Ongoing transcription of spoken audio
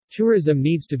Tourism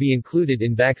needs to be included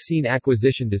in vaccine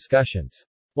acquisition discussions.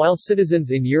 While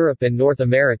citizens in Europe and North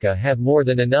America have more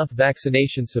than enough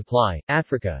vaccination supply,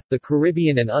 Africa, the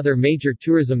Caribbean and other major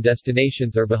tourism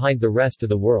destinations are behind the rest of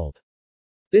the world.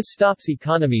 This stops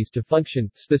economies to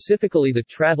function, specifically the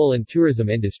travel and tourism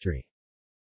industry.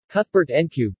 Cuthbert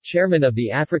Ncube, chairman of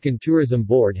the African Tourism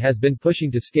Board, has been pushing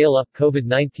to scale up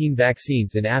COVID-19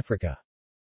 vaccines in Africa.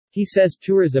 He says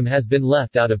tourism has been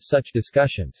left out of such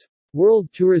discussions. World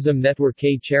Tourism Network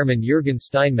chairman Jürgen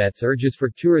Steinmetz urges for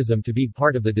tourism to be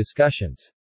part of the discussions.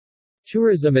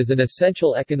 Tourism is an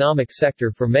essential economic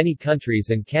sector for many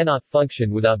countries and cannot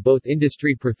function without both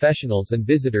industry professionals and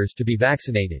visitors to be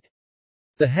vaccinated.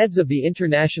 The heads of the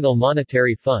International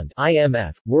Monetary Fund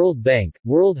 (IMF), World Bank,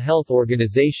 World Health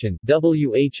Organization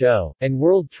 (WHO), and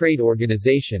World Trade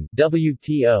Organization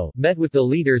 (WTO) met with the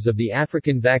leaders of the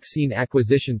African Vaccine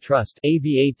Acquisition Trust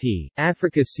 (AVAT),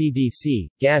 Africa CDC,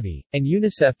 Gavi, and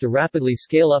UNICEF to rapidly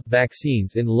scale up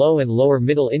vaccines in low and lower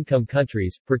middle income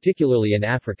countries, particularly in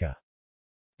Africa.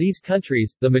 These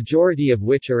countries, the majority of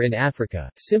which are in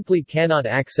Africa, simply cannot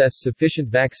access sufficient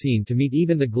vaccine to meet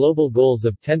even the global goals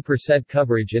of 10%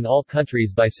 coverage in all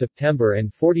countries by September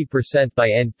and 40%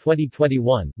 by end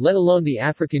 2021, let alone the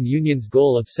African Union's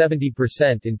goal of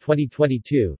 70% in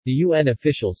 2022, the UN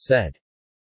officials said.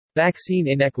 Vaccine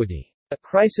inequity. A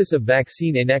crisis of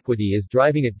vaccine inequity is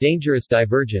driving a dangerous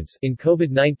divergence in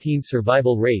COVID-19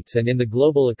 survival rates and in the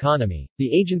global economy,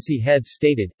 the agency heads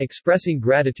stated, expressing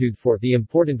gratitude for the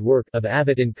important work of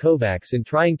AVAT and COVAX in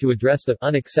trying to address the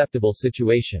unacceptable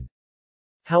situation.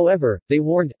 However, they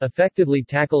warned, effectively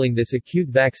tackling this acute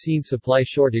vaccine supply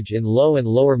shortage in low and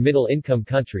lower middle income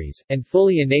countries, and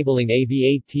fully enabling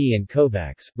AVAT and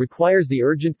COVAX, requires the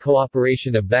urgent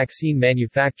cooperation of vaccine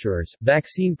manufacturers,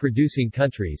 vaccine-producing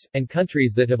countries, and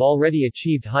countries that have already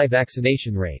achieved high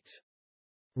vaccination rates.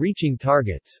 Reaching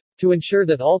targets. To ensure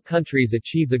that all countries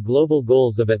achieve the global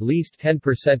goals of at least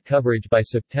 10% coverage by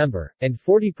September, and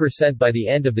 40% by the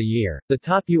end of the year, the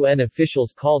top UN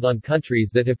officials called on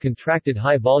countries that have contracted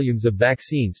high volumes of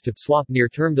vaccines to swap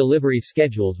near-term delivery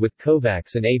schedules with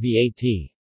COVAX and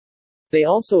AVAT. They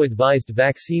also advised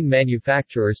vaccine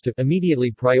manufacturers to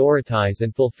immediately prioritize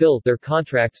and fulfill their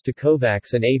contracts to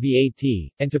COVAX and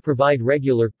AVAT, and to provide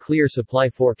regular, clear supply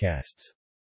forecasts.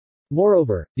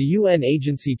 Moreover, the UN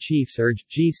agency chiefs urged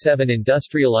G7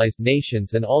 industrialized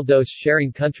nations and all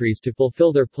dose-sharing countries to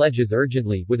fulfill their pledges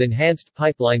urgently, with enhanced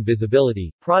pipeline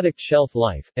visibility, product shelf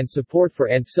life, and support for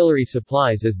ancillary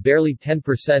supplies, as barely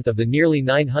 10% of the nearly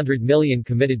 900 million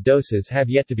committed doses have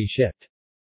yet to be shipped.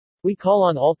 We call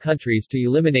on all countries to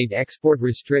eliminate export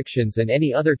restrictions and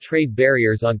any other trade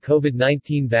barriers on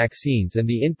COVID-19 vaccines and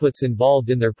the inputs involved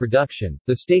in their production,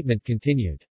 the statement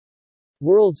continued.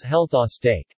 World's Health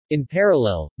Stake. In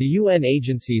parallel, the UN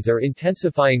agencies are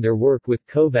intensifying their work with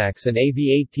COVAX and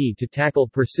AVAT to tackle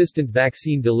persistent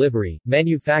vaccine delivery,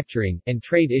 manufacturing, and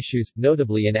trade issues,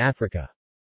 notably in Africa.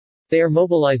 They are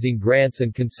mobilizing grants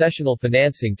and concessional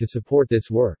financing to support this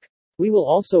work. We will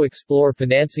also explore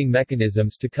financing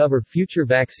mechanisms to cover future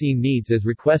vaccine needs as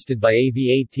requested by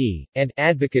AVAT, and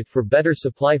advocate for better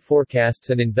supply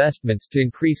forecasts and investments to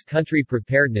increase country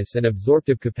preparedness and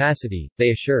absorptive capacity,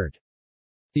 they assured.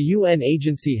 The UN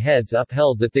agency heads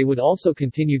upheld that they would also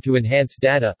continue to enhance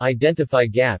data, identify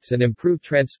gaps and improve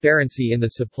transparency in the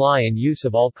supply and use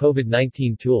of all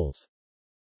COVID-19 tools.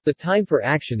 The time for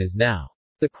action is now.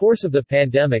 The course of the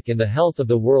pandemic and the health of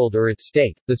the world are at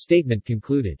stake, the statement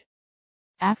concluded.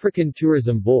 African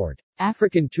Tourism Board.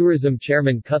 African Tourism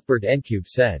Chairman Cuthbert Ncube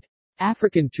said,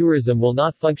 African tourism will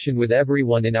not function with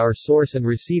everyone in our source and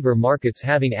receiver markets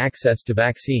having access to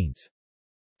vaccines.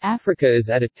 Africa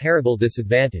is at a terrible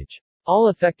disadvantage. All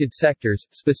affected sectors,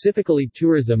 specifically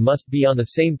tourism, must be on the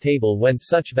same table when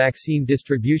such vaccine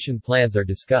distribution plans are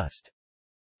discussed.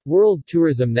 World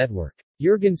Tourism Network.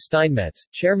 Jürgen Steinmetz,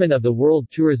 chairman of the World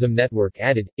Tourism Network,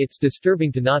 added, it's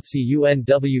disturbing to not see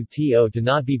UNWTO to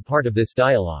not be part of this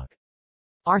dialogue.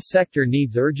 Our sector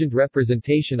needs urgent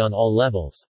representation on all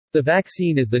levels. The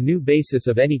vaccine is the new basis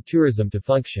of any tourism to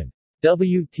function.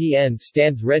 WTN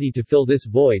stands ready to fill this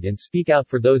void and speak out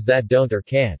for those that don't or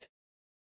can't.